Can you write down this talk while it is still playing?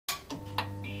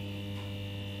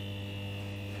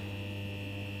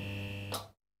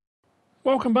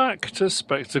Welcome back to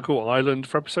Spectacle Island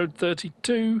for episode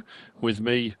 32 with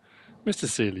me, Mr.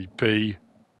 Sealy P.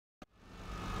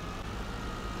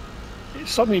 It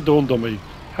suddenly dawned on me,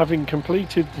 having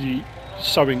completed the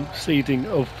sowing, seeding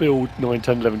of field 9,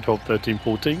 10, 11, 12, 13,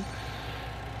 14,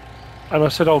 and I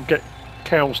said I'll get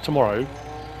cows tomorrow.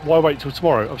 Why wait till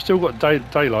tomorrow? I've still got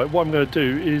daylight. What I'm going to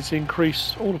do is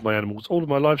increase all of my animals, all of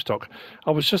my livestock.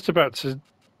 I was just about to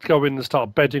go in and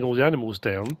start bedding all the animals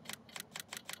down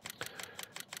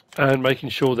and making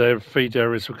sure their feed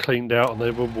areas were cleaned out and they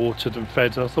were watered and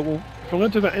fed. And I thought, well, if I'm going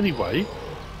to do that anyway...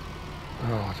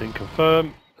 Oh, I didn't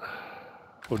confirm.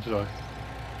 Or did I?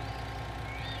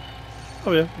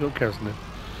 Oh yeah, got cows in there.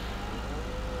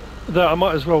 That I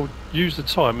might as well use the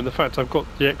time and the fact I've got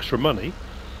the extra money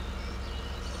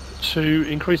to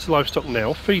increase the livestock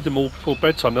now, feed them all before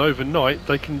bedtime, and overnight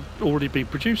they can already be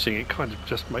producing. It kind of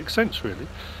just makes sense, really.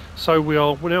 So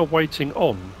we're now waiting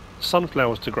on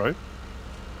sunflowers to grow.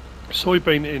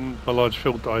 Soybean in my large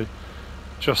field that I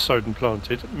just sowed and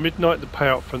planted. Midnight the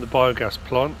payout from the biogas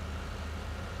plant.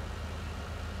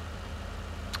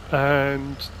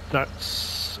 And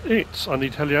that's it. I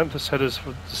need Helianthus headers. For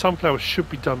the sunflowers should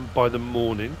be done by the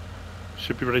morning.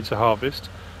 Should be ready to harvest.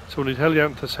 So I need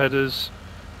Helianthus headers.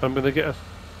 I'm going to get a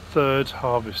third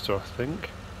harvester, I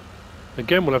think.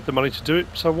 Again, we'll have the money to do it,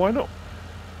 so why not?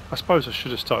 I suppose I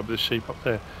should have started with the sheep up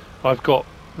there. I've got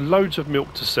loads of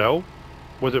milk to sell,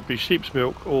 whether it be sheep's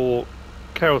milk or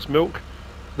cow's milk.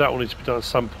 That will need to be done at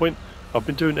some point. I've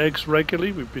been doing eggs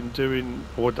regularly. We've been doing...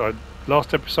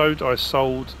 last episode I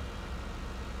sold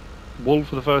wool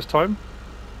for the first time,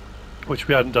 which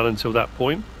we hadn't done until that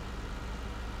point.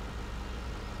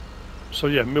 So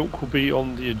yeah, milk will be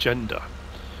on the agenda.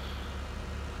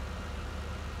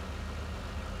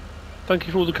 Thank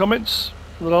you for all the comments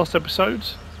from the last episode.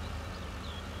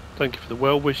 Thank you for the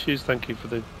well wishes. Thank you for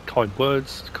the kind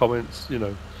words, comments. You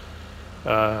know,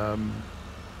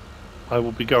 I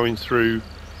will be going through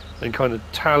and kind of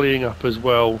tallying up as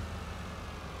well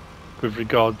with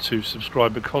regard to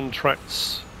subscriber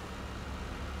contracts.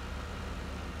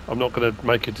 I'm not going to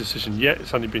make a decision yet.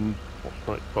 It's only been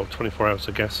 24 hours,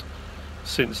 I guess,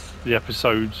 since the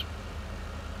episode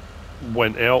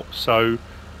went out. So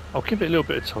I'll give it a little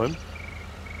bit of time.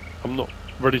 I'm not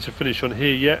ready to finish on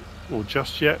here yet, or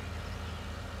just yet.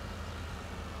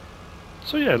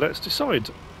 So yeah, let's decide.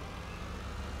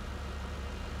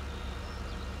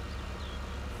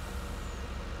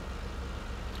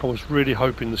 I was really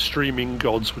hoping the streaming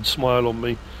gods would smile on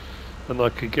me and I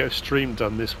could get a stream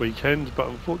done this weekend, but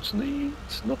unfortunately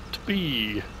it's not to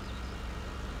be.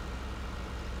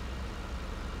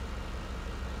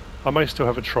 I may still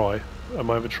have a try. I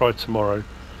may have a try tomorrow.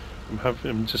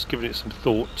 I'm just giving it some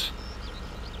thought.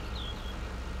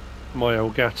 My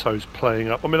Elgato's playing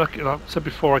up. I mean, like I said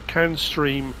before, I can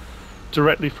stream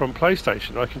directly from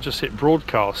PlayStation. I can just hit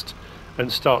broadcast and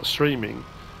start streaming.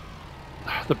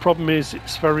 The problem is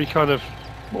it's very kind of...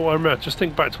 Well, I remember, just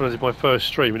think back to when I did my first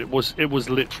stream, and it was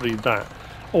literally that.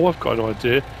 Oh, I've got an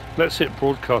idea. Let's hit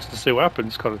broadcast and see what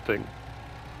happens, kind of thing.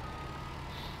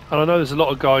 And I know there's a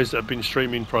lot of guys that have been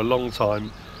streaming for a long time,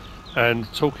 and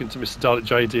talking to Mr. Dalek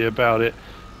JD about it.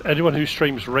 Anyone who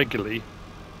streams regularly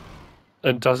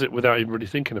and does it without even really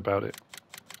thinking about it,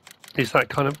 it's that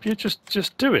kind of, yeah,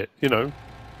 just do it, you know,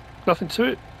 nothing to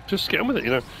it, just get on with it, you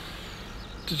know,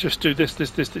 to just do this,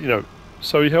 you know.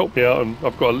 So he helped me out, and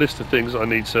I've got a list of things I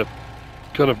need to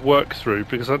kind of work through,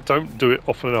 because I don't do it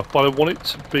often enough, but I want it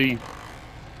to be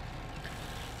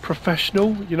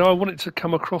professional, you know. I want it to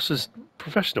come across as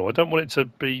professional. I don't want it to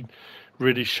be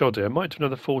really shoddy. I might do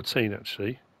another 14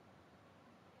 actually.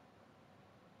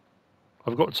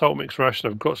 I've got total mixed ration,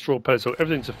 I've got straw pellets,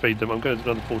 everything to feed them. I'm going to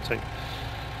do another 14.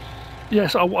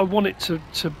 Yes, I want it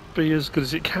to be as good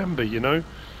as it can be, you know.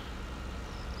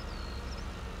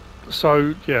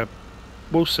 So yeah,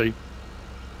 we'll see.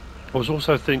 I was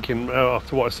also thinking,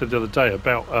 after what I said the other day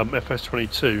about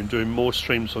FS22 and doing more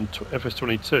streams on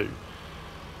FS22,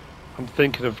 I'm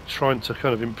thinking of trying to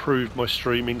kind of improve my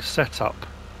streaming setup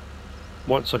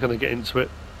once I'm going to get into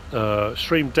it.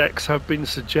 Stream decks have been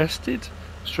suggested.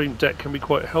 Stream deck can be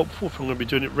quite helpful if I'm going to be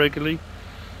doing it regularly.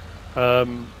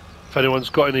 If anyone's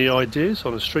got any ideas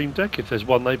on a stream deck, if there's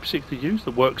one they particularly use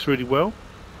that works really well.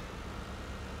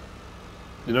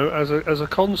 You know, as a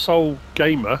console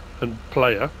gamer and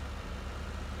player,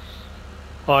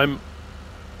 I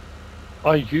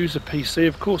use a PC,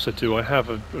 of course I do. I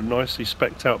have a nicely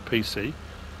spec'd out PC.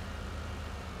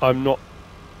 I'm not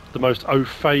the most au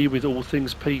fait with all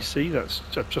things PC.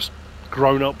 I've just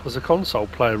grown up as a console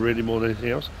player really more than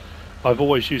anything else. I've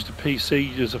always used a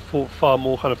PC as a far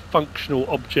more kind of functional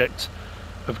object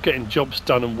of getting jobs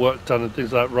done and work done and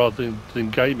things like that, rather than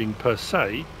gaming per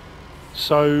se.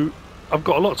 So I've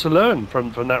got a lot to learn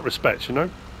from that respect, you know.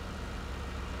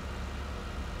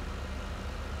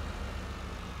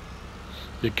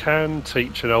 You can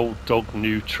teach an old dog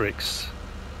new tricks.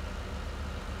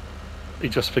 He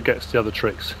just forgets the other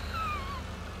tricks.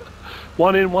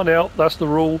 One in, one out, that's the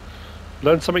rule.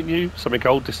 Learn something new, something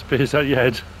old disappears out of your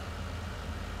head.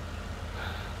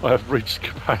 I have reached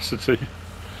capacity.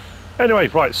 Anyway,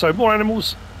 right, so more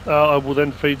animals. I will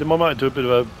then feed them. I might do a bit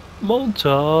of a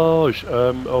montage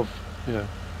of, you know,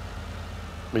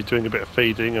 me doing a bit of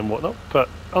feeding and whatnot. But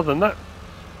other than that,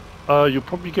 you'll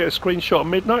probably get a screenshot at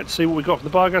midnight to see what we got from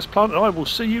the biogas plant. And I will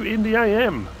see you in the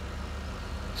AM.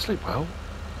 Sleep well.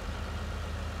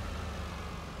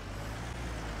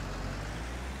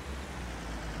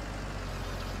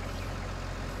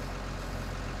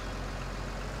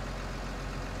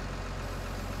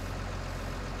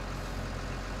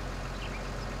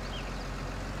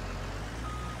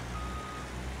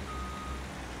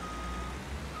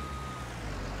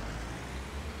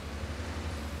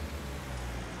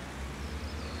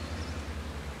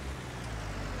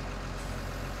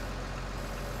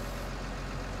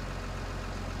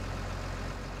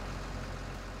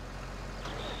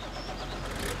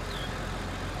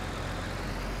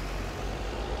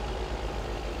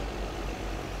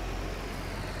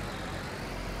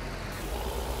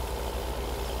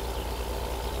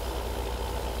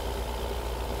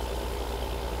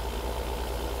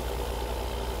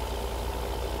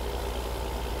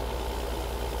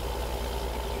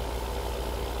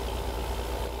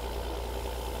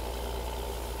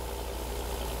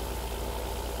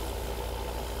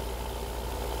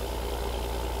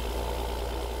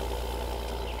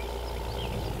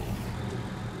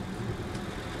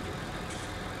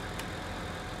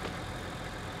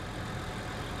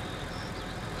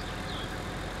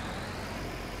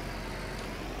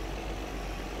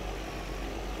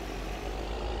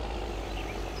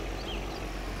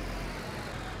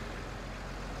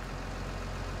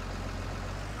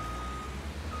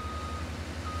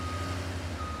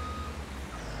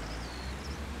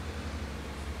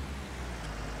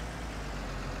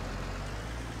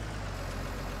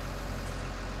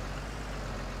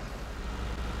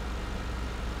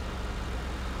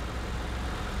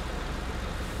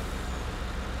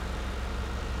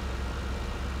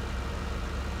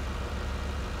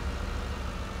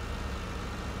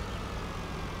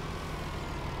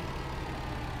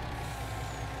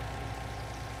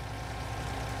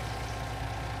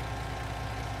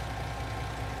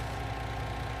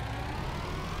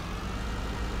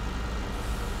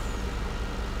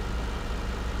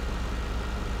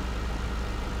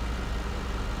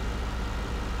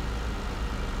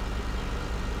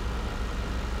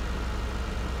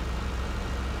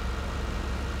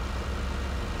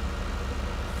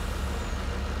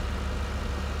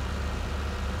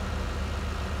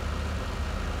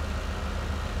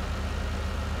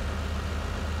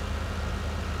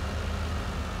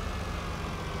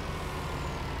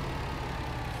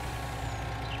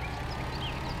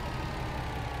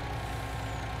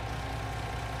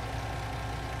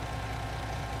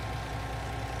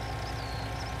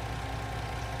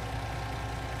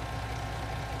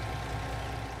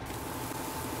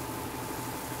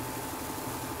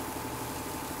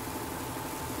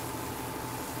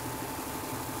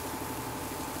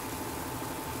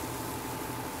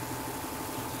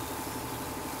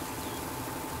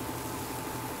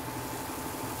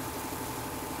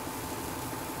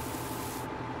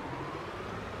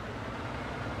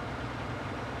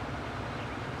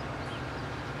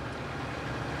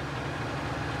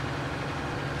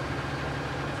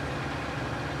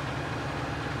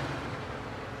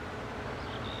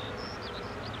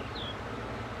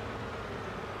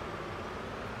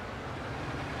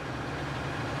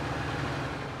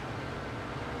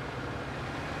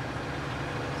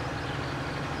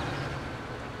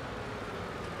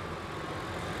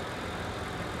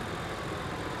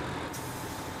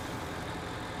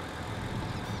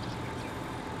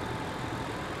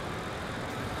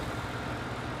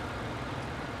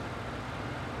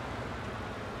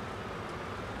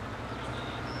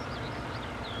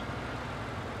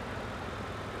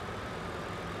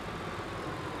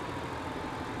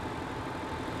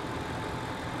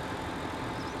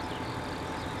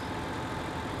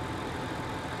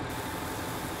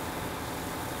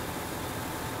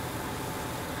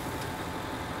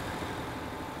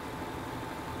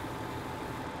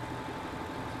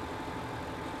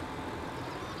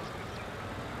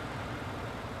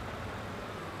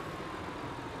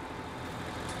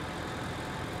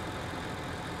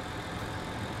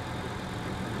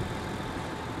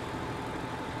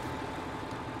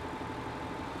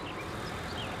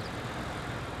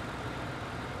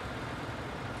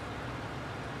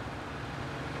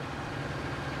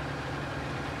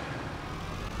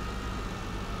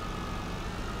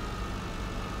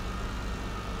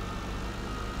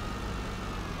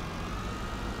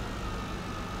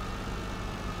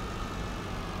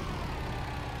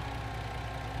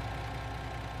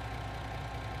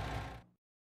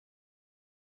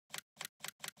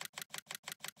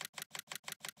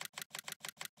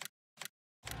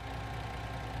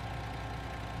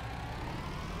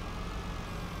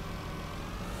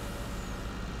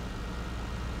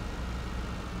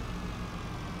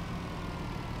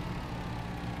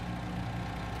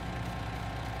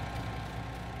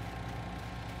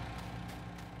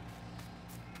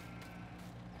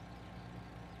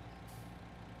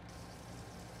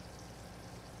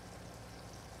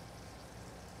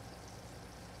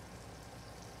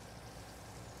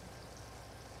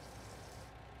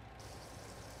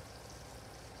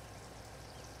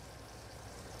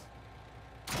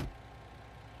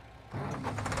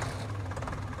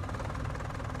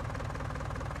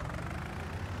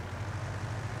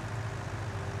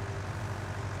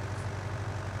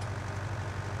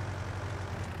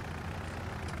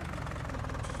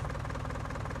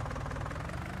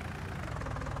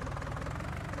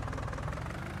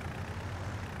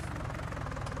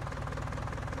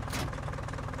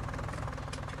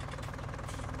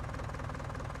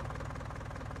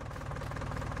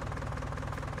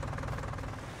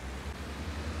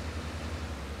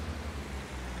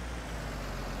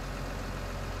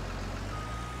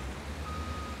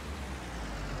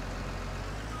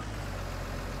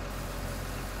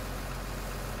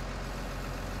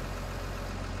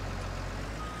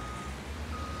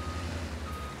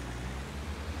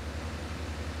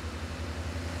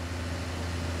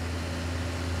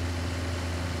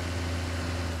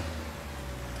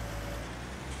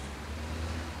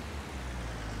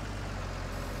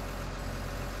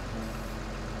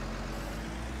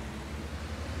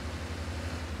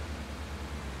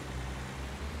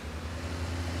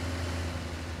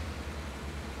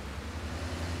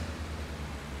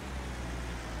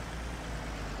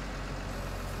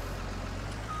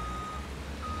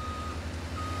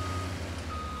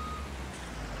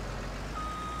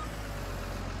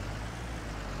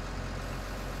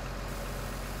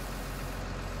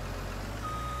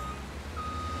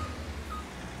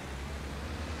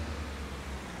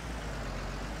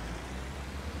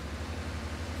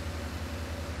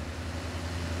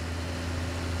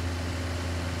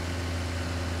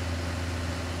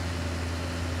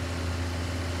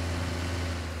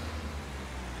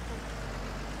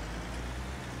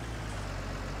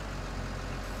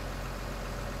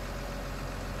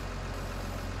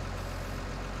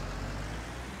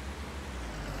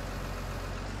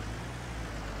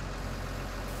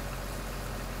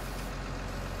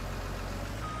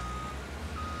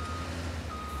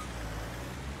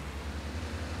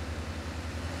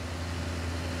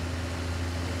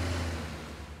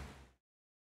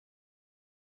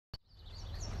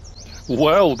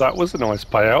 Well, that was a nice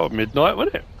payout at midnight,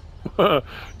 wasn't it?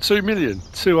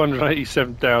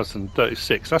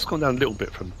 2,287,036. That's gone down a little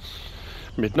bit from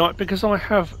midnight because I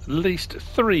have leased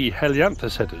 3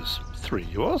 Helianthus headers. 3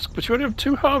 you ask, but you only have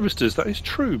 2 harvesters. That is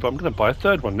true, but I'm going to buy a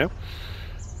 3rd one now.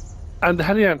 And the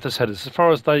Helianthus headers, as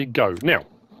far as they go. Now,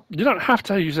 you don't have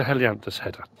to use a Helianthus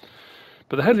header,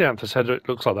 but the Helianthus header, it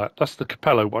looks like that. That's the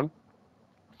Capello one.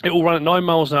 It will run at 9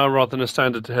 miles an hour rather than a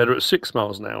standard header at 6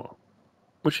 miles an hour,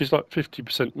 which is like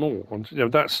 50% more. You know,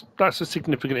 that's a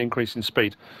significant increase in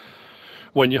speed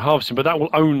when you're harvesting, but that will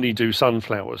only do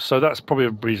sunflowers. So that's probably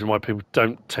a reason why people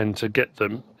don't tend to get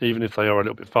them, even if they are a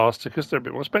little bit faster, because they're a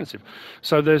bit more expensive.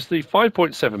 So there's the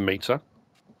 5.7 metre,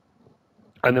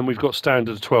 and then we've got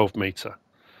standard 12 metre.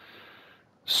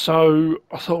 So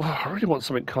I thought, I really want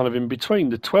something kind of in between.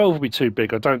 The 12 will be too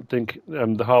big. I don't think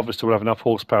the harvester will have enough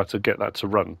horsepower to get that to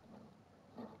run.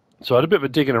 So I had a bit of a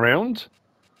digging around.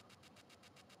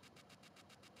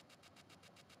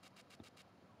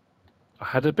 I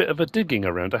had a bit of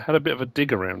a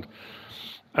dig around.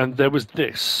 And there was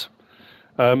this.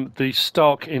 The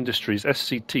Stark Industries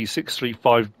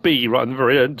SCT635B right at the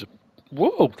very end.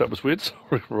 Whoa, that was weird.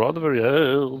 Sorry, right at the very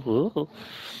end.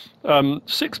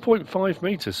 6.5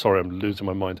 meters. Sorry, I'm losing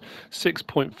my mind.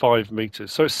 6.5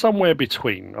 meters. So it's somewhere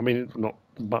between. I mean, not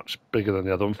much bigger than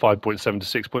the other one, 5.7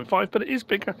 to 6.5, but it is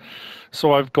bigger.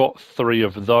 So I've got 3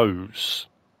 of those.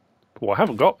 What I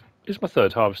haven't got is my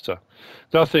 3rd harvester.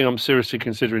 The other thing I'm seriously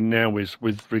considering now is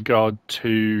with regard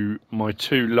to my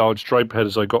 2 large draper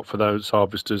headers I got for those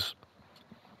harvesters.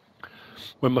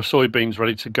 When my soybeans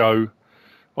ready to go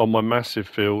on my massive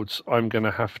fields, I'm going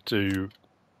to have to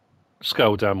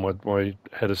scale down my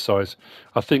header size.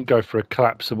 I think go for a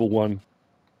collapsible one,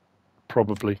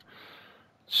 probably.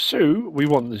 So we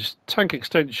want this tank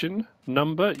extension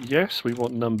number. Yes, we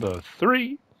want number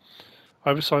 3.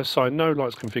 Oversized sign, no.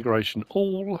 Lights configuration,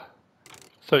 all.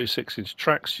 36-inch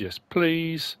tracks, yes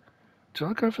please. Did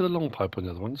I go for the long pipe on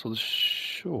the other ones or the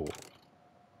short?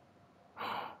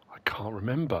 I can't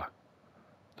remember.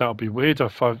 That would be weird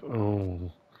if I've...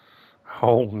 Oh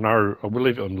no, I will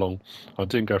leave it on long. I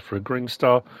didn't go for a Green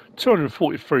Star.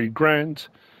 243 grand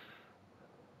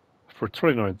for a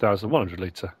 29,100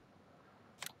 litre.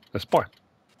 Let's buy.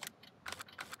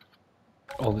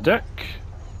 On the deck.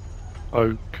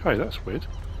 Okay, that's weird.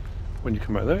 When you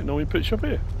come out there, it normally puts you up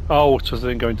here. Oh, so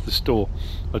then go into the store.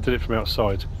 I did it from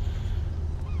outside.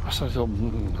 So I thought,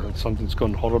 something's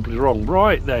gone horribly wrong.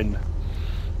 Right then,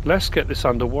 let's get this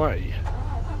underway.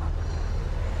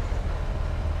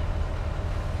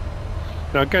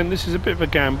 Now again, this is a bit of a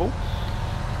gamble.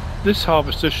 This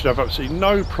harvester should have absolutely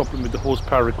no problem with the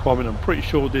horsepower requirement. I'm pretty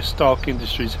sure this Stark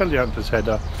Industries Helianthus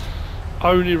header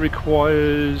only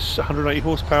requires 180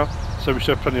 horsepower, so we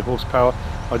should have plenty of horsepower.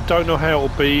 I don't know how it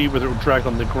will be, whether it will drag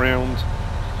on the ground.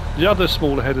 The other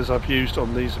smaller headers I've used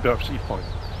on these will be absolutely fine.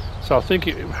 So I think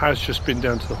it has just been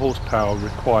down to the horsepower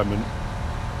requirement,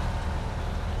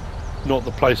 not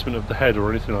the placement of the header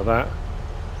or anything like that.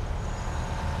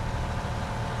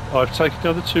 I've taken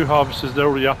the other 2 harvesters, they're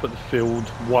already up at the field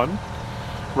 1,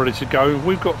 ready to go.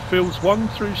 We've got fields 1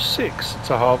 through 6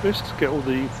 to harvest, to get all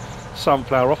the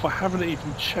sunflower off. I haven't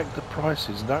even checked the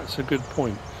prices, that's a good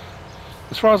point.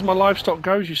 As far as my livestock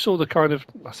goes, you saw the kind of,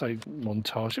 I say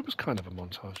montage, it was kind of a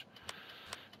montage.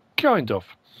 Kind of.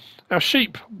 Our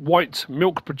sheep, white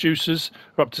milk producers,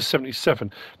 are up to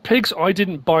 77. Pigs, I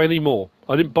didn't buy any more.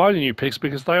 I didn't buy any new pigs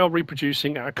because they are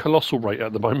reproducing at a colossal rate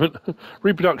at the moment.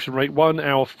 Reproduction rate 1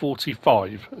 hour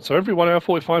 45. So every 1 hour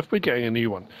 45 we're getting a new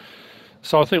one.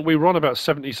 So I think we were on about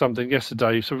 70 something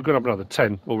yesterday, so we've gone up another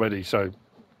 10 already. So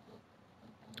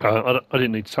I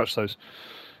didn't need to touch those.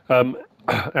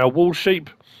 Our wool sheep,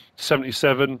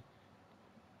 77,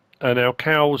 and our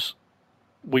cows,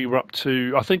 we were up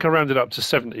to, I think I rounded up to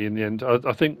 70 in the end.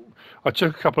 I think I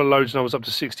took a couple of loads and I was up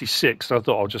to 66, and I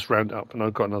thought I'll just round up, and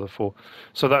I've got another 4.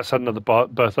 So that's had another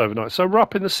birth overnight. So we're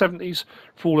up in the 70s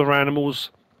for all our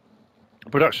animals.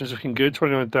 Production's looking good,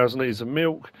 29,000 litres of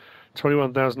milk,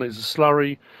 21,000 litres of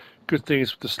slurry. Good thing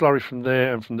is with the slurry from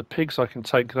there and from the pigs, I can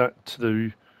take that to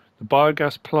the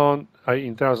biogas plant,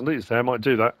 18,000 litres there, I might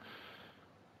do that.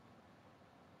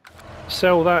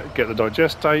 Sell that, get the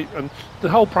digestate, and the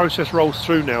whole process rolls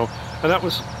through now. And that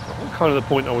was kind of the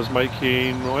point I was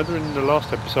making either in the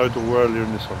last episode or earlier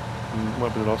in this one. It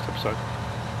might be the last episode.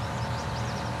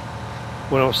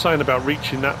 When I was saying about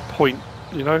reaching that point,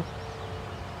 you know,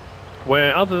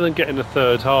 where other than getting a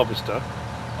 3rd harvester,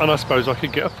 and I suppose I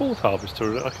could get a 4th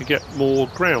harvester, I could get more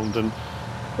ground. And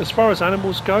as far as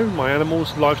animals go, my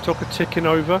animals, livestock are ticking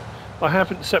over. I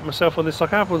haven't set myself on this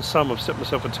like I have on some. I've set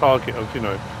myself a target of, you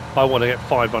know, I want to get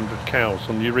 500 cows.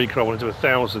 On Eureka I want to do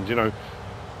 1,000, you know.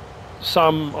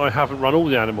 Some I haven't run all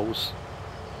the animals.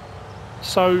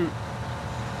 So,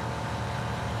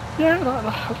 yeah,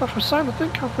 like I was saying, I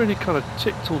think I've really kind of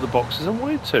ticked all the boxes I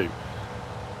wanted to.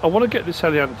 I want to get this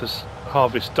Helianthus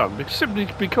harvest done, simply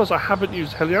because I haven't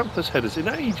used Helianthus headers in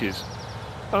ages.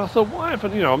 And I thought, what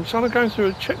haven't, you know, I'm trying to go through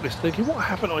a checklist thinking, what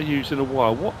haven't I used in a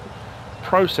while? What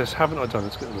process haven't I done?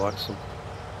 Let's get the lights on.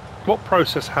 What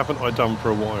process haven't I done for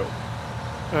a while?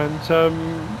 And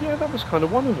yeah, that was kind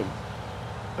of one of them.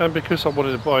 And because I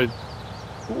wanted to buy,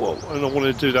 and I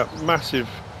wanted to do that massive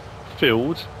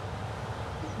field,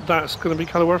 that's going to be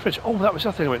kind of where I finish. Oh, that was the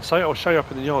other thing I meant to say. I'll show you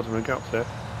up in the yard when I get up there.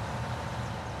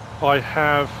 I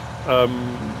have,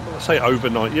 let's say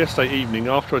overnight, yesterday evening,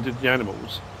 after I did the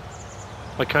animals,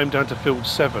 I came down to field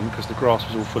 7 because the grass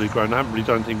was all fully grown. I haven't really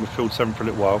done anything with field 7 for a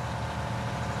little while.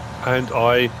 And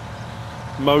I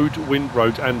mowed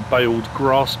windrowed and baled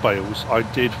grass bales. I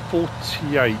did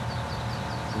 48.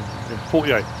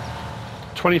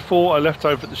 24 I left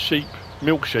over at the sheep,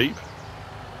 milk sheep,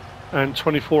 and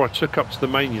 24 I took up to the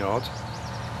main yard.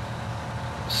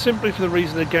 Simply for the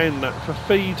reason again that for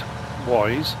feed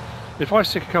wise, if I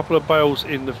stick a couple of bales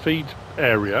in the feed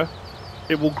area,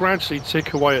 it will gradually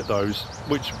tick away at those,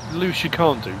 which loose you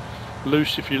can't do.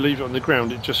 Loose, if you leave it on the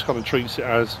ground, it just kind of treats it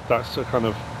as that's a kind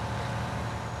of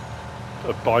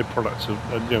a byproduct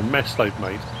of a, you know, mess they've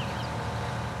made.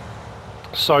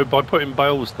 So by putting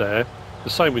bales there, the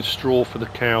same with straw for the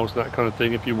cows and that kind of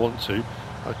thing if you want to.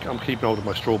 I'm keeping hold of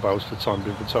my straw bales for the time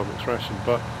being for Tomic's ration,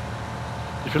 but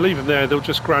if you leave them there, they'll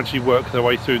just gradually work their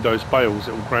way through those bales.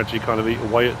 It will gradually kind of eat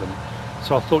away at them.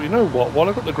 So I thought, you know what, while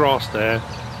I've got the grass there,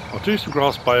 I'll do some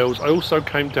grass bales. I also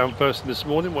came down first thing this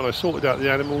morning when I sorted out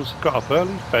the animals, got up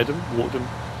early, fed them, watered them,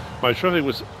 made sure everything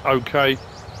was okay.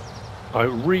 I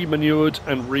re-manured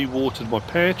and re-watered my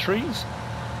pear trees.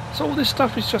 So all this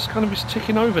stuff is just kind of is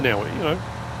ticking over now, you know.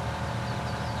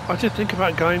 I did think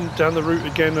about going down the route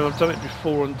again, and I've done it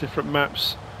before on different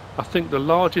maps. I think the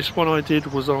largest one I did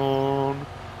was on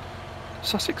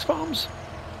Sussex Farms,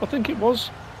 I think it was,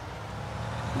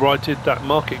 where I did that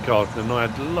market garden and I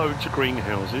had loads of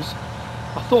greenhouses.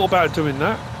 I thought about doing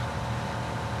that,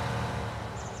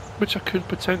 which I could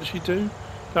potentially do.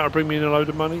 That would bring me in a load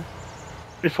of money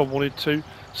if I wanted to.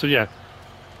 So yeah,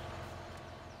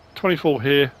 24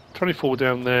 here, 24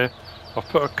 down there. I've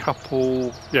put a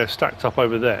couple, yeah, stacked up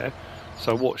over there.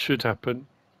 So what should happen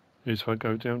is if I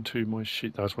go down to my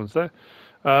sheet, those ones there,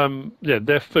 yeah,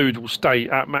 their food will stay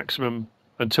at maximum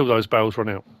until those bales run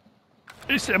out.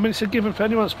 I mean, it's a given for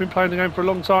anyone that's been playing the game for a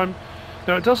long time.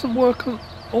 Now, it doesn't work on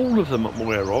all of them I'm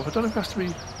aware of. I don't know if it has to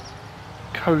be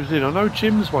coded in. I know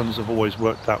Jim's ones have always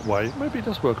worked that way. Maybe it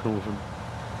does work on all of them.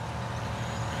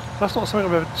 That's not something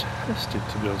I've ever tested,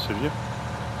 to be honest with you.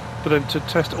 But then to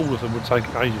test all of them would take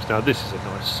ages. Now, this is a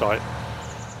nice site.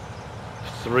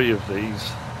 3 of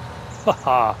these.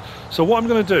 Haha. So what I'm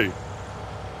going to do,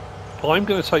 I'm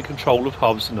going to take control of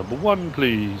harvester number 1,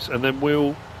 please. And then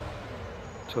we'll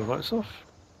turn the lights off.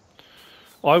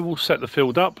 I will set the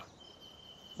field up.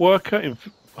 Worker in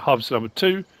harvester number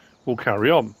 2 will carry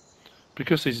on.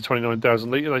 Because these are 29,000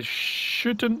 litre, they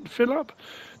shouldn't fill up.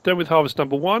 Then with harvest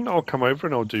number 1, I'll come over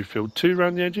and I'll do field 2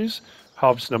 around the edges.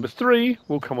 Harvest number 3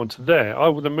 will come onto there. I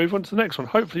will then move on to the next one.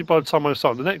 Hopefully by the time I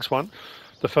start the next one,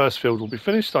 the first field will be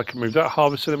finished. I can move that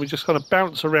harvest and then we just kind of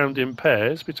bounce around in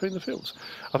pairs between the fields.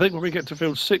 I think when we get to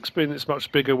field 6, being it's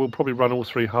much bigger, we'll probably run all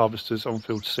 3 harvesters on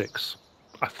field 6.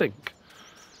 I think.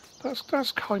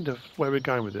 That's kind of where we're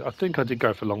going with it. I think I did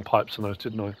go for long pipes on those,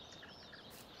 didn't I?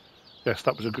 Yes,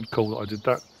 that was a good call that I did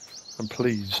that. I'm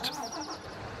pleased.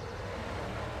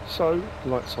 So,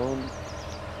 lights on.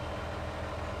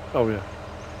 Oh yeah.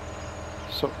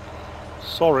 So,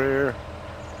 sorry.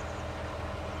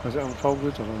 Has it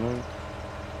unfolded? I don't know. I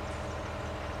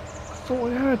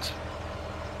thought I had.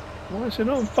 Why is it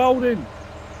not unfolding?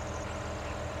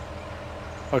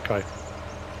 Okay.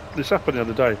 This happened the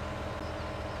other day.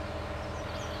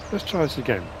 Let's try this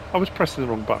again. I was pressing the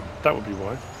wrong button. That would be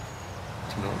why.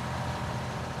 Tonight.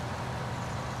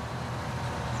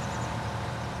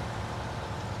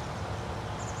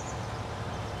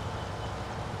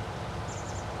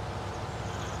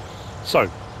 So,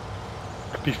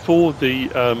 before the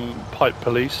pipe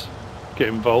police get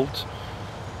involved,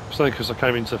 it's only because I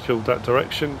came into the field that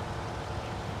direction.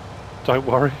 Don't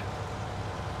worry.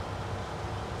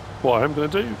 What I am going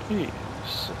to do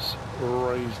is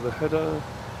raise the header,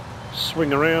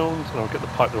 swing around, and I'll get the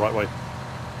pipe the right way.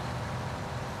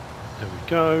 There we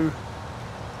go.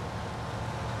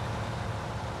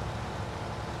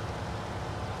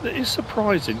 it is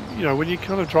surprising, you know, when you're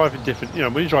kind of driving different, you know,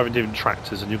 when you're driving different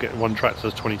tractors and you get one tractor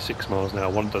does 26 miles an hour,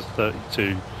 one does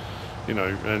 32, you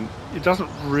know, and it doesn't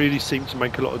really seem to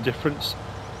make a lot of difference.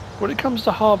 When it comes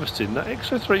to harvesting, that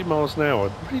extra 3 miles an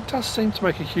hour really does seem to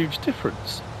make a huge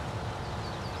difference.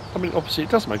 I mean, obviously it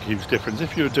does make a huge difference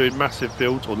if you're doing massive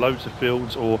fields or loads of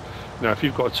fields, or, you know, if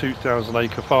you've got a 2,000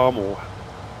 acre farm or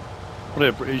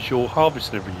whatever it is you're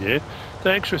harvesting every year,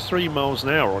 the extra 3 miles an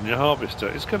hour on your harvester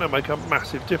is going to make a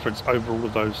massive difference over all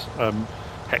of those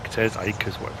hectares,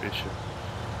 acres, whatever it should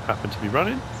happen to be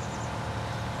running.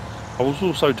 I was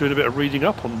also doing a bit of reading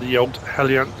up on the old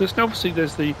Helianthus. Now obviously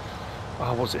there's the,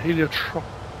 what's it, heliotropic,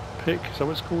 is that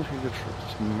what it's called?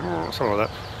 Heliotropic, something like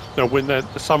that. You know, when the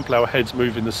sunflower heads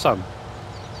move in the sun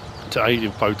to aid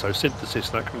in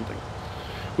photosynthesis and that kind of thing,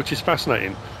 which is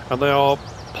fascinating. And they are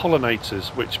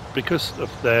pollinators, which, because of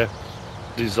their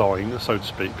design, so to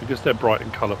speak, because they're bright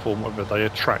and colourful and whatever, they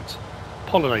attract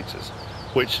pollinators,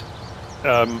 which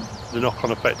the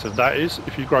knock-on effect of that is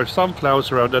if you grow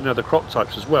sunflowers around any other crop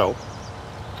types as well,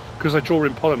 because they draw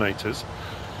in pollinators,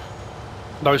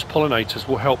 those pollinators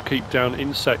will help keep down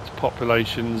insect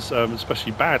populations,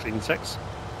 especially bad insects,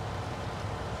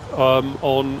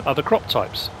 on other crop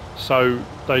types. So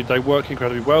they work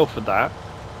incredibly well for that.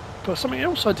 But something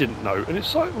else I didn't know, and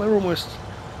it's like they're almost,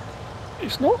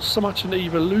 it's not so much an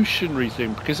evolutionary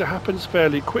thing because it happens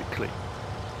fairly quickly,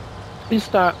 is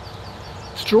that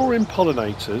to draw in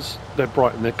pollinators, they're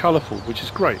bright and they're colourful, which is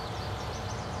great.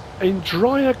 In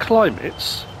drier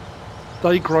climates,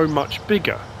 they grow much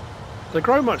bigger. They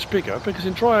grow much bigger because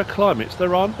in drier climates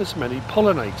there aren't as many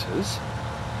pollinators,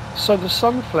 so the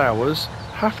sunflowers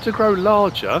have to grow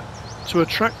larger to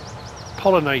attract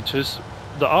pollinators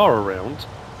that are around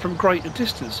from greater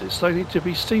distances. So they need to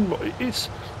be seen more. It's,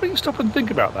 when you stop and think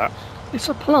about that, it's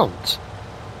a plant,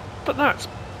 but that's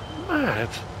mad.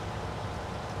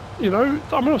 You know, I mean,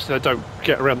 obviously they don't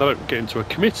get into a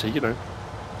committee, you know,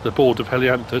 the board of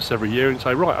Helianthus every year and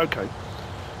say, right, okay,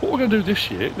 what we're going to do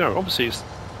this year. No, obviously it's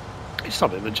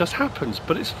something that just happens,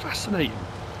 but it's fascinating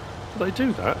that they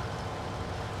do that.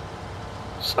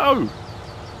 So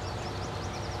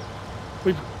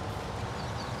we've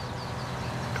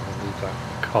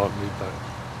can't leave that.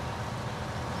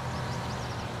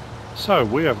 So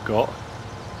we have got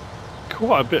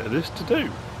quite a bit of this to do.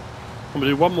 I'm going to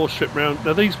do one more strip round.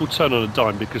 Now these will turn on a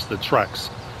dime because of the tracks,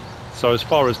 so as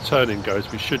far as turning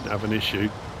goes we shouldn't have an issue.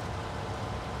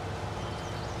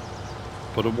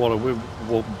 But what a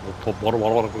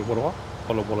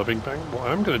bing bang. What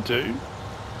I'm going to do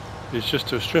is just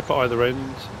do a strip at either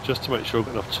end, just to make sure I've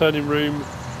got enough turning room.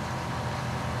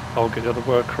 I'll get the other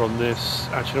worker on this.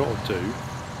 Actually, you know what I'll do?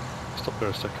 Stop there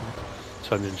a second.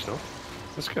 Turn the engine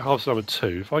off. Let's get harvester number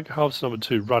 2. If I get harvester number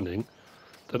 2 running,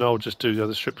 then I'll just do the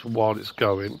other strips while it's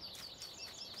going.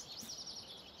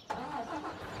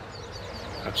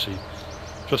 Actually,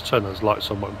 just turn those lights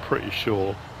on, but I'm pretty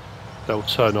sure they'll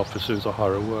turn off as soon as I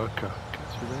hire a worker. Get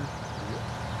through there.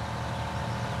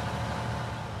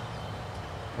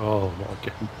 Oh, not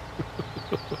again.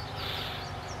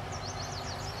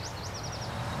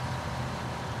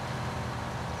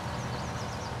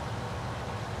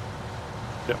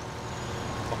 Yep.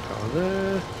 Pop out of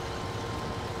there.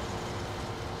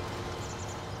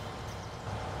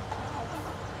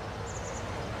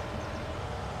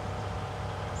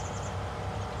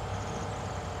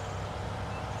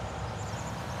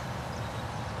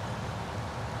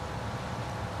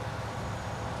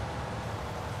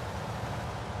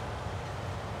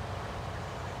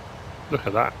 Look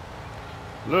at that.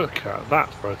 Look at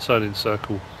that for a turning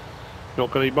circle. Not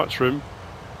going to need much room.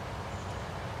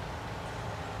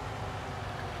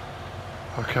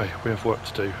 Okay, we have work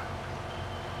to do.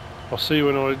 I'll see you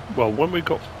when we've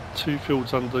got 2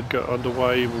 fields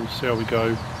underway, we'll see how we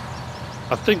go.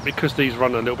 I think because these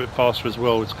run a little bit faster as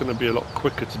well, it's going to be a lot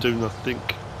quicker to do than I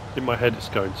think in my head it's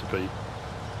going to be.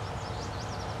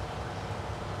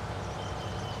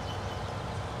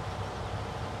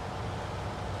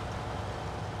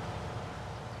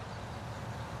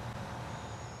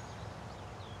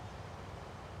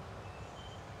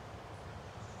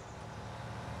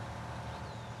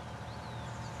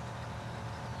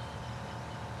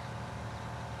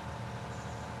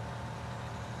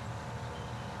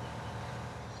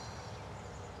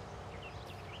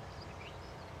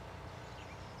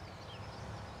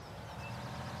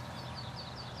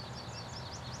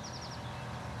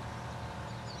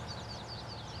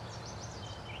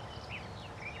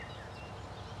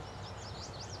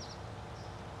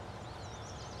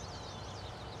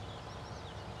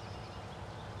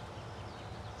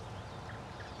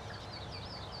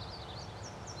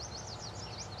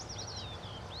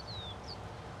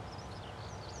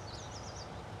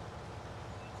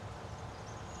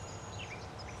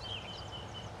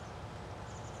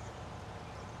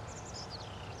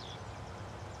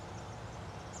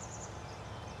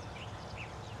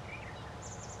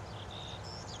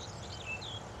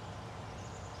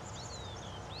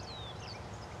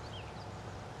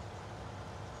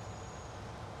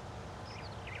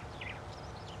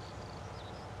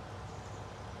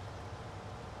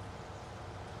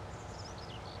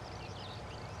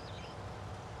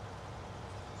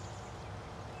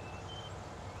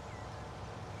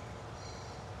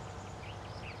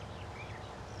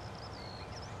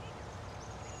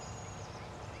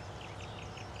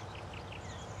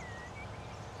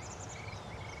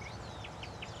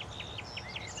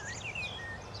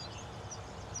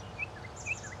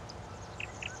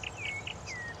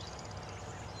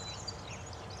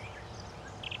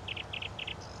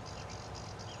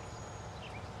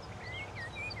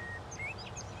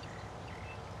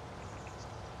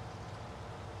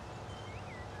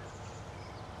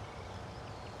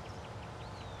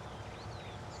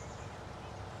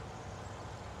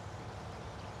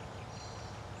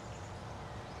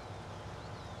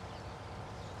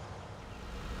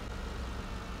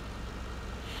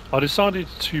 I decided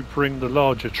to bring the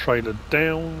larger trailer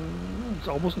down.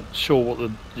 I wasn't sure what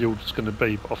the yield was going to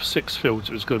be, but off 6 fields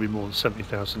it was going to be more than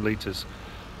 70,000 litres.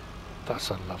 That's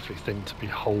a lovely thing to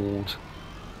behold.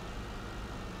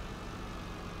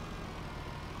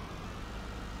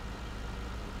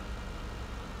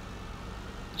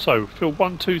 So, field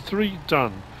 1, 2, 3,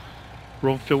 done. We're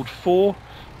on field 4.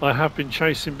 I have been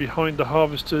chasing behind the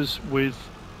harvesters with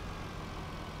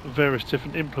various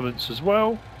different implements as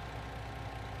well.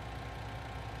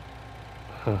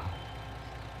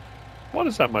 Why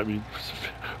does that make me...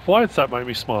 Why does that make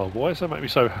me smile? Why does that make me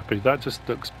so happy? That just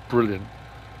looks brilliant.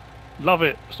 Love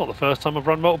it. It's not the first time I've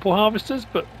run multiple harvesters,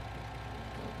 but...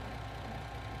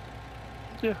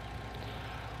 yeah.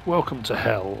 Welcome to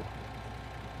hell,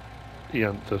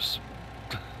 Helianthus.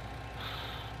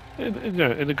 In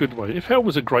a good way. If hell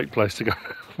was a great place to go,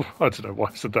 I don't know why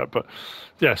I said that, but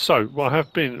yeah. So I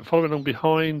have been following on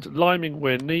behind, liming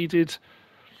where needed.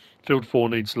 Field 4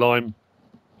 needs lime.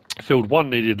 Field 1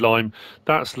 needed lime.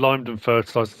 That's limed and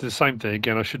fertilised. It's the same thing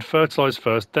again. I should fertilise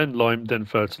first, then lime, then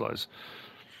fertilise.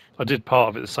 I did part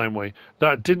of it the same way.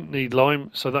 That didn't need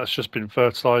lime, so that's just been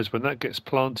fertilised. When that gets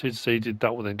planted, seeded,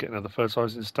 that will then get another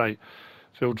fertilising state.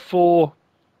 Field 4.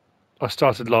 I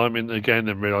started liming again,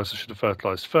 then realised I should have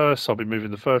fertilised first. So I'll be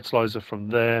moving the fertiliser from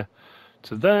there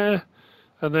to there.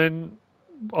 And then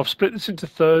I've split this into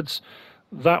thirds.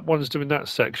 That one's doing that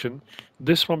section.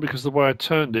 This one, because the way I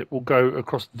turned it, will go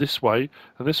across this way.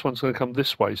 And this one's going to come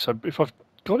this way. So if I've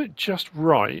got it just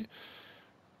right,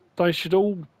 they should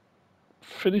all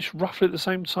finish roughly at the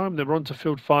same time. Then we're on to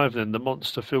field 5 then, the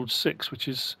monster field 6, which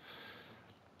is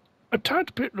a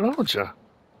tad bit larger.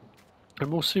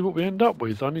 And we'll see what we end up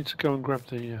with. I need to go and grab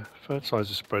the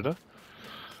fertiliser spreader.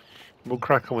 We'll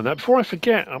crack on with that. Before I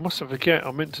forget, I mustn't forget,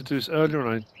 I meant to do this earlier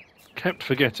and I kept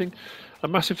forgetting. A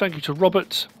massive thank you to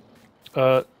Robert,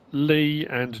 Lee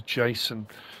and Jason.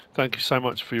 Thank you so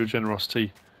much for your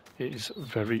generosity. It is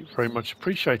very, very much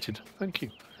appreciated. Thank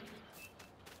you.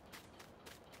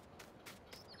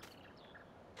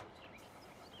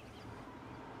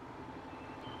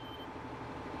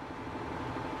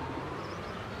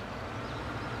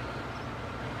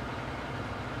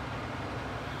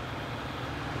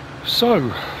 So,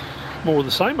 more of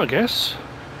the same, I guess.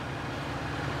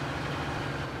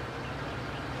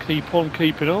 Keep on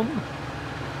keeping on.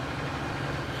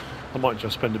 I might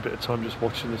just spend a bit of time just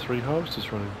watching the 3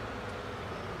 harvesters running.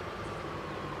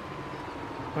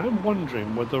 I am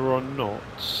wondering whether or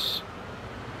not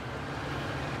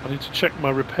I need to check my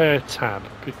repair tab,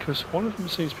 because one of them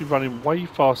seems to be running way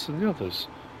faster than the others,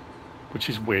 which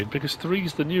is weird because 3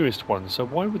 is the newest one, so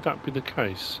why would that be the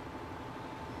case?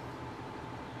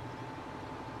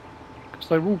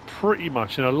 They're all pretty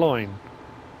much in a line.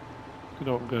 You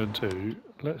know what I'm going to do?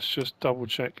 Let's just double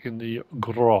check in the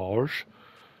garage.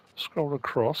 Scroll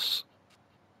across.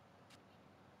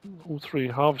 All 3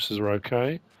 harvesters are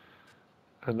okay.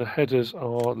 And the headers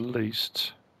are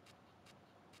leased.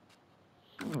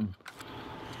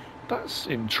 That's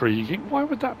intriguing. Why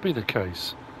would that be the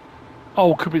case?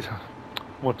 Oh, could be...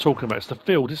 What I'm talking about, it's the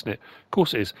field, isn't it? Of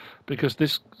course it is. Because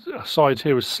this side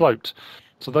here is sloped.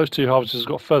 So those 2 harvesters have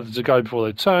got further to go before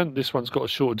they turn. This one's got a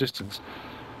shorter distance.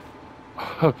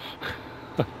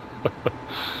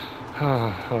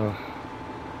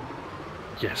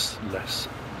 Yes, less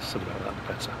said about that,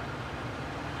 the better.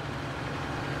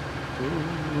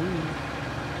 Ooh.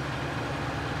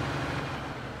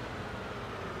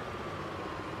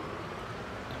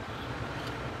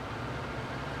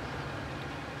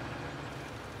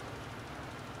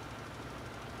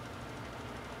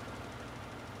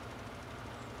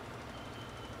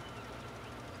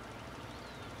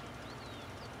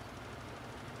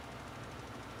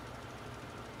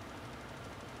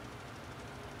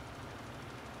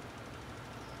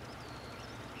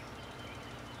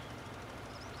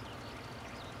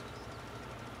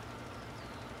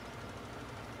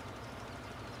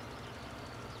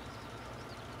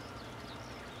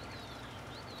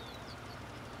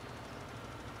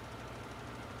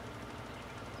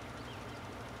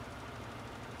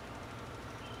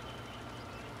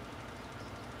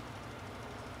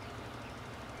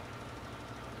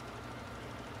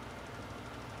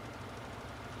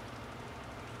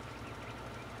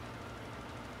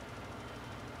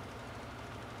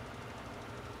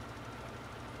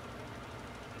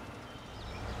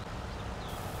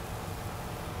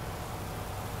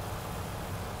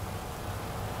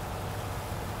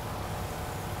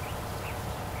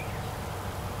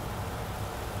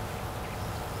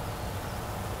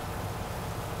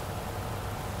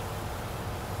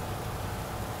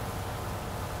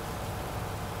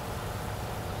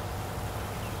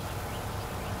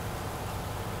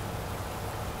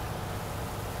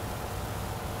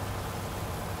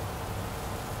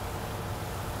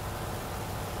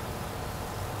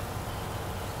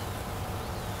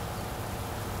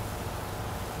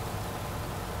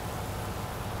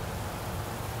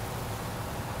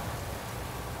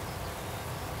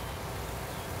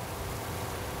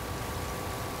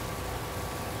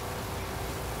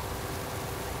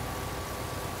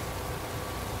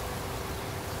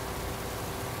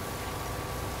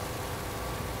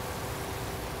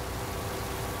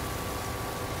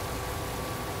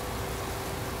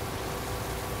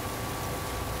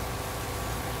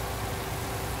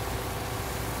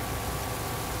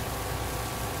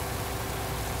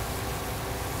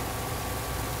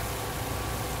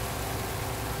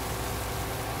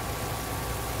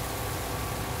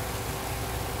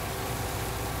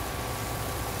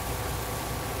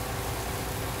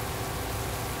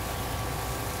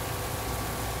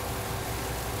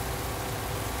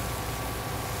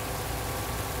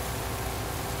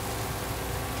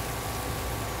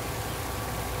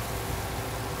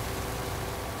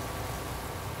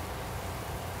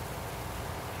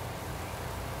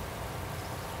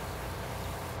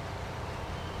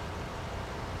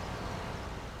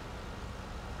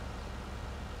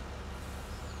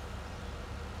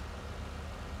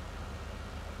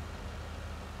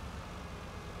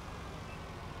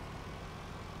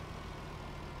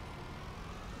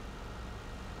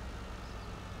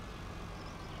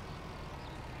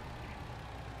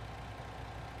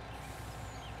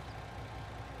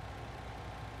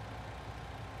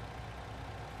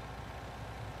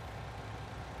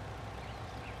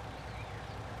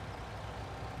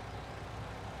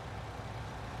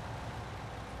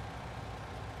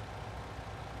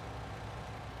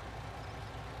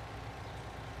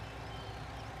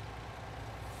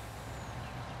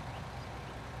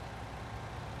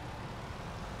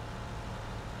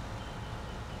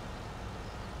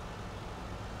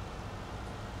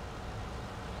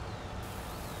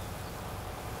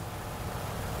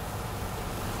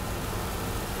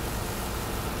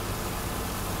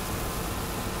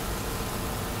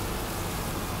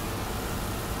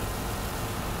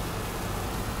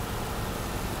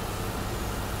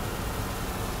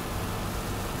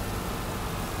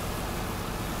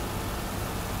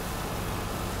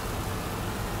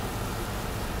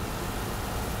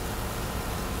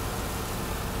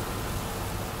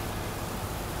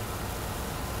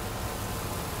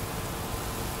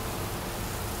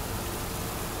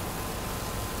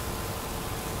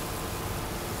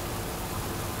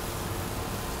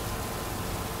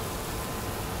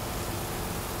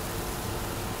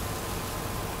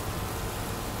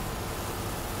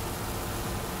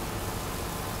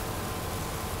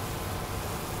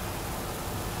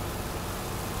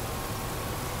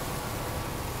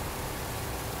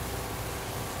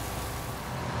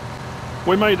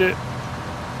 We made it.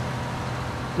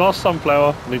 Last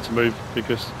sunflower. I need to move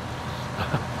because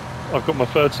I've got my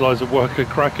fertiliser worker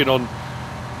cracking on.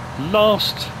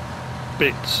 Last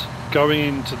bits going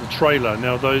into the trailer.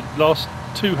 Now the last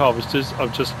 2 harvesters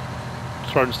I've just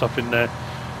thrown stuff in there,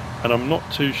 and I'm not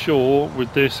too sure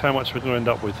with this how much we're going to end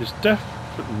up with. It's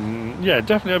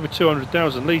definitely over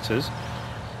 200,000 litres.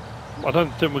 I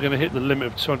don't think we're going to hit the limit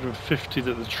of 250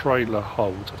 that the trailer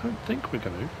holds. I don't think we're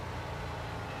going to.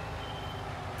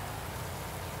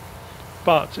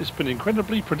 But it's been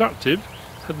incredibly productive.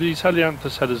 These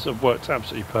Helianthus headers have worked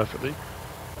absolutely perfectly.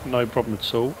 No problem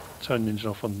at all. Turn the engine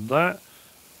off on that.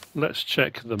 Let's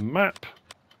check the map.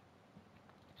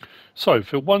 So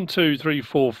for 1, 2, 3,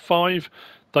 4, 5,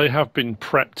 they have been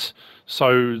prepped.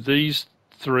 So these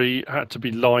 3 had to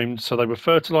be limed. So they were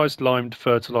fertilised, limed,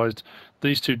 fertilised.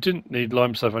 These 2 didn't need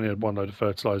lime, so they've only had 1 load of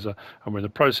fertiliser. And we're in the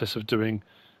process of doing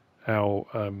our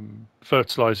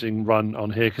fertilising run on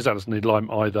here because that doesn't need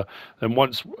lime either. Then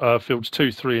once fields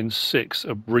 2, 3 and 6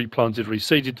 are replanted,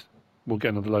 reseeded, we'll get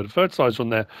another load of fertiliser on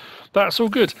there. That's all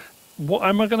good. What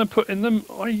am I going to put in them?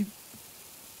 I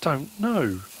don't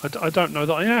know. I don't know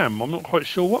that I am. I'm not quite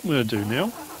sure what I'm going to do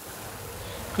now.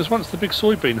 Because once the big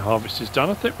soybean harvest is done,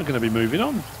 I think we're going to be moving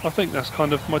on. I think that's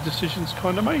kind of, my decision's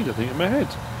kind of made, I think, in my head.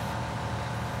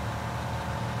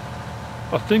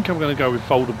 I think I'm going to go with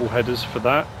foldable headers for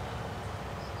that.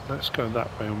 Let's go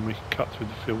that way and we can cut through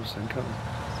the fields then, can't we?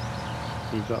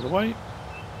 Move that out of the way.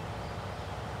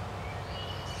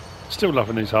 Still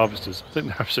loving these harvesters. I think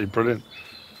they're absolutely brilliant.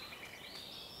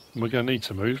 And we're going to need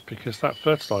to move because that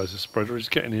fertiliser spreader is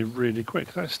getting here really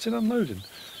quick. That's still unloading.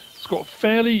 It's got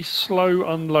fairly slow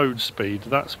unload speed.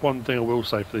 That's one thing I will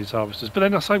say for these harvesters. But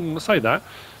then I say that,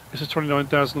 it's a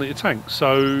 29,000 litre tank.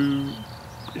 So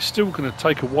it's still going to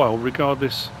take a while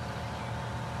regardless.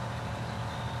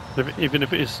 Even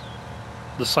if it is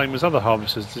the same as other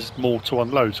harvesters, there's more to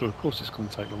unload. So of course it's going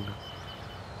to take longer.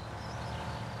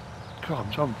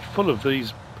 God, I'm full of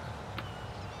these.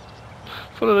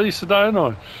 Full of these today, aren't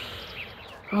I?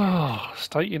 Oh,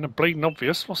 stating a bleeding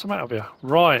obvious. What's the matter with you?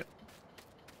 Right.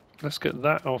 Let's get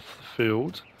that off the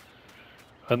field.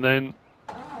 And then,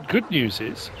 good news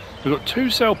is, we've got 2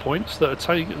 sell points that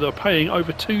are paying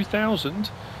over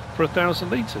 2,000 for 1,000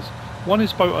 litres. One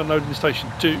is boat unloading station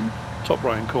 2, top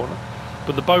right hand corner.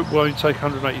 But the boat will only take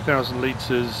 180,000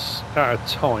 litres at a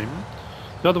time.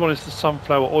 The other one is the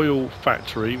sunflower oil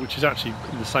factory, which is actually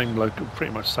in the same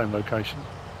pretty much the same location.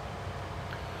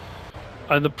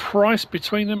 And the price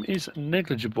between them is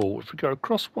negligible. If we go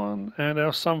across one and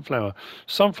our sunflower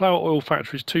oil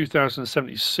factory is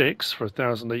 2,076 for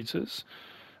 1,000 litres,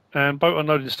 and boat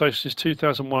unloading station is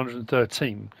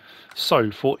 2,113.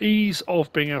 So for ease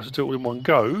of being able to do it all in one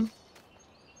go,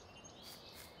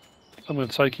 I'm going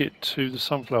to take it to the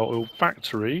sunflower oil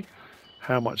factory.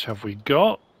 How much have we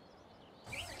got?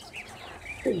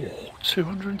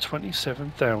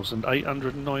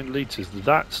 227,809 litres.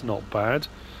 That's not bad.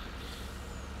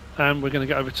 And we're going to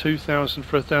get over 2,000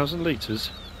 for 1,000 litres.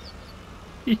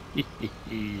 It's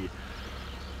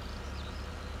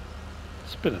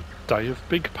been a day of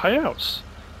big payouts.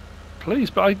 Please,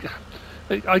 but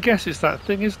I guess it's that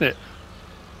thing, isn't it?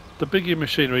 The bigger your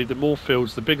machinery, the more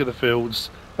fields, the bigger the fields.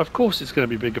 Of course it's going to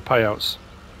be bigger payouts.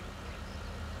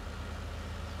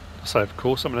 I say of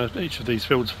course, I mean each of these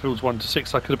fields 1 to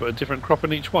 6, I could have put a different crop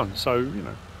in each one, so you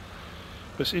know.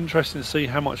 But it's interesting to see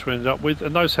how much we ended up with.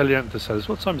 And those Helianthus headers,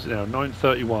 what time is it now?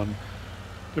 9:31.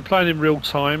 Been playing in real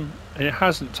time, and it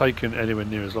hasn't taken anywhere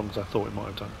near as long as I thought it might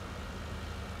have done.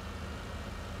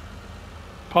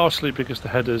 Partially because the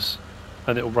headers,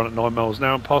 and it'll run at 9 miles an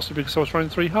hour, and partially because I was running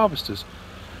 3 harvesters.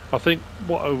 I think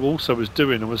what I also was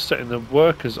doing, I was setting the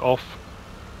workers off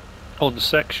on the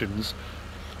sections,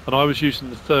 and I was using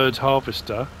the 3rd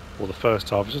harvester, or the 1st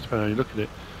harvester, depending on how you look at it,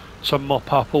 to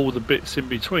mop up all the bits in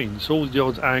between. So all the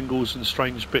odd angles and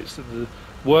strange bits that the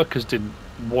workers didn't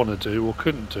want to do or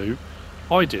couldn't do,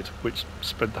 I did, which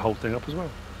sped the whole thing up as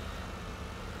well.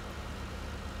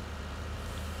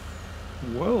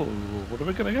 Well, what are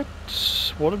we going to get?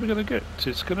 What are we going to get?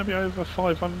 It's going to be over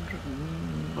 500.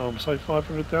 I'm say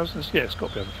 500,000. Yeah, it's got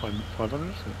to be over 500,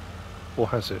 isn't it? Or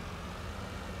has it?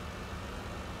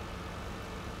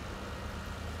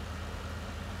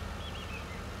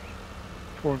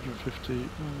 $450.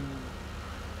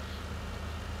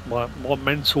 My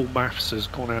mental maths has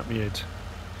gone out my head.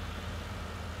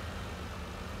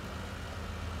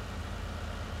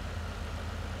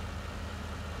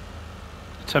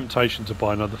 The temptation to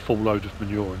buy another full load of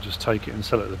manure and just take it and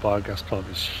sell it at the biogas plant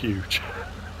is huge.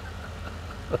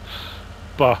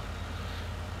 but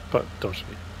dodgy.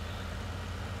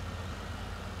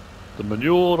 The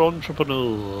manure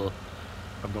entrepreneur.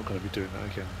 I'm not going to be doing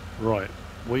that again. Right,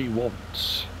 we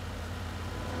want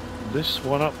this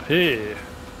one up here.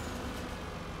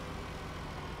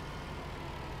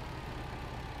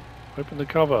 Open the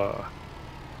cover.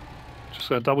 Just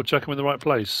going to double check I'm in the right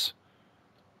place.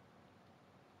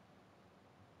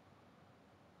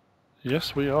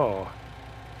 Yes, we are.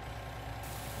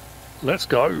 Let's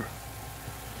go.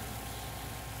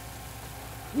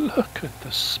 Look at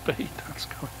the speed that's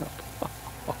going up.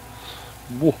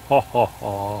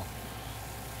 Whoa.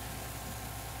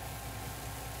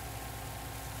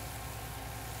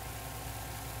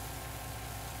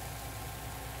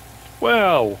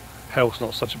 Well, hell's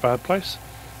not such a bad place.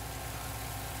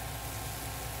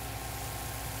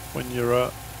 When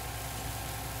you're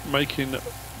making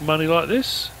money like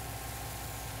this.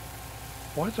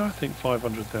 Why did I think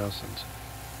 500,000?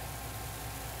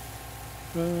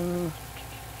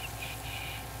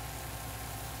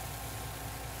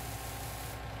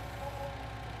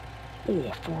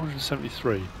 Oh,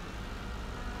 473.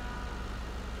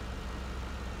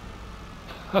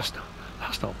 That's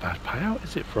not bad payout,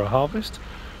 is it, for a harvest?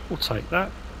 We'll take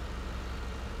that.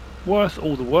 Worth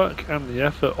all the work and the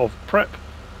effort of prep.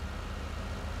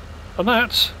 And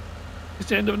that is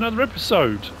the end of another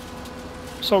episode.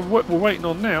 So what we're waiting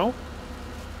on now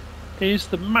is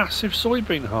the massive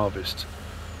soybean harvest.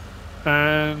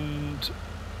 And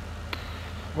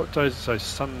what day does it say?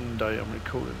 Sunday I'm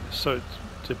recording this. So it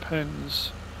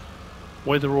depends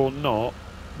whether or not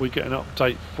we get an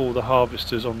update for the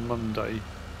harvesters on Monday.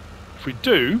 If we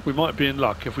do, we might be in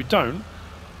luck. If we don't,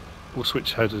 we'll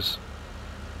switch headers.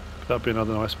 That'd be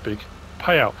another nice big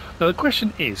payout. Now the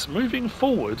question is, moving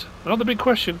forward, another big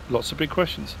question, lots of big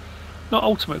questions. Not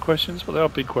ultimate questions, but they are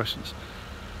big questions.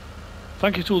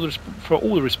 Thank you to for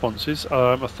all the responses.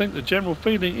 I think the general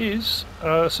feeling is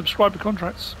subscriber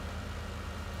contracts.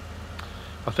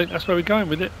 I think that's where we're going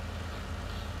with it.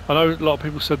 I know a lot of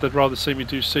people said they'd rather see me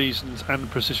do seasons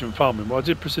and precision farming. Well, I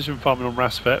did precision farming on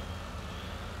Rasvet,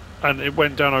 and it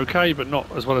went down okay, but not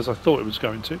as well as I thought it was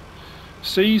going to.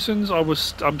 Seasons,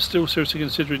 I'm still seriously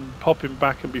considering popping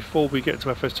back, and before we get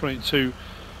to FS22,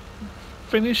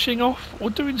 finishing off or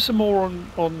doing some more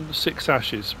on 6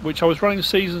 Ashes, which I was running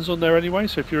seasons on there anyway.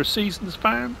 So if you're a seasons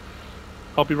fan,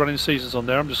 I'll be running seasons on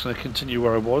there. I'm just going to continue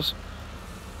where I was.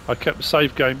 I kept the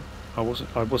save game. I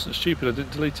wasn't stupid. I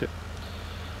didn't delete it.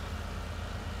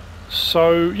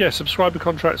 So yeah, subscriber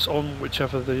contracts on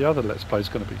whichever the other Let's Play is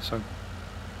going to be. So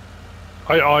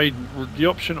I the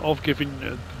option of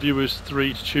giving viewers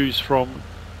 3 to choose from,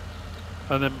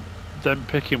 and then them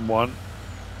picking one.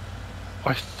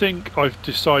 I think I've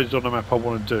decided on a map I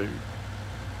want to do,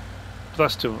 but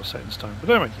that's still not set in stone.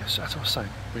 But anyway, yes, as I was saying,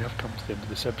 we have come to the end of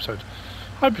this episode.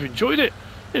 Hope you've enjoyed it.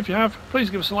 If you have, please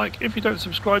give us a like. If you don't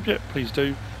subscribe yet, please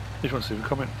do. If you want to leave a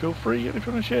comment, feel free. And if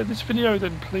you want to share this video,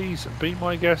 then please be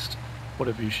my guest.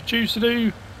 Whatever you should choose to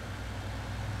do.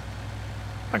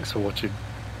 Thanks for watching.